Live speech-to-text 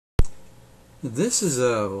This is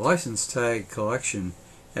a license tag collection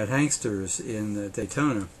at Hanksters in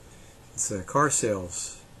Daytona. It's a car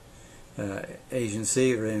sales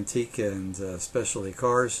agency for antique and specialty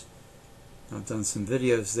cars. I've done some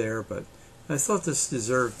videos there, but I thought this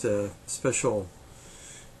deserved a special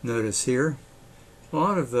notice here. A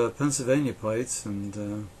lot of Pennsylvania plates,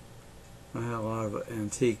 and I have a lot of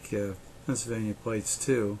antique Pennsylvania plates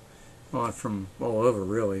too. A lot from all over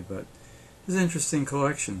really, but it's an interesting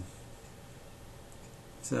collection.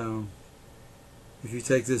 So if you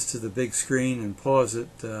take this to the big screen and pause it,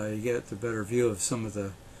 you get a better view of some of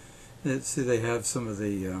the. See, they have some of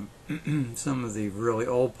the some of the really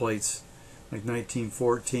old plates, like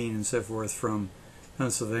 1914 and so forth, from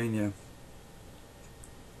Pennsylvania.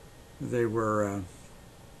 They were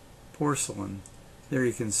porcelain. There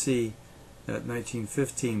you can see that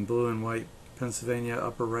 1915 blue and white Pennsylvania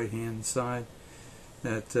upper right hand side.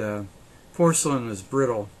 That porcelain was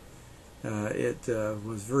brittle. It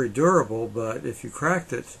was very durable, but if you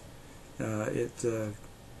cracked it,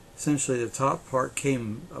 essentially the top part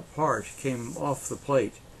came off the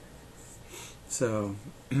plate. So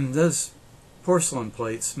those porcelain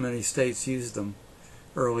plates, many states used them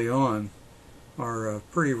early on, are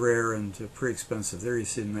pretty rare and pretty expensive. There you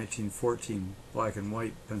see 1914 black and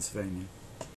white Pennsylvania.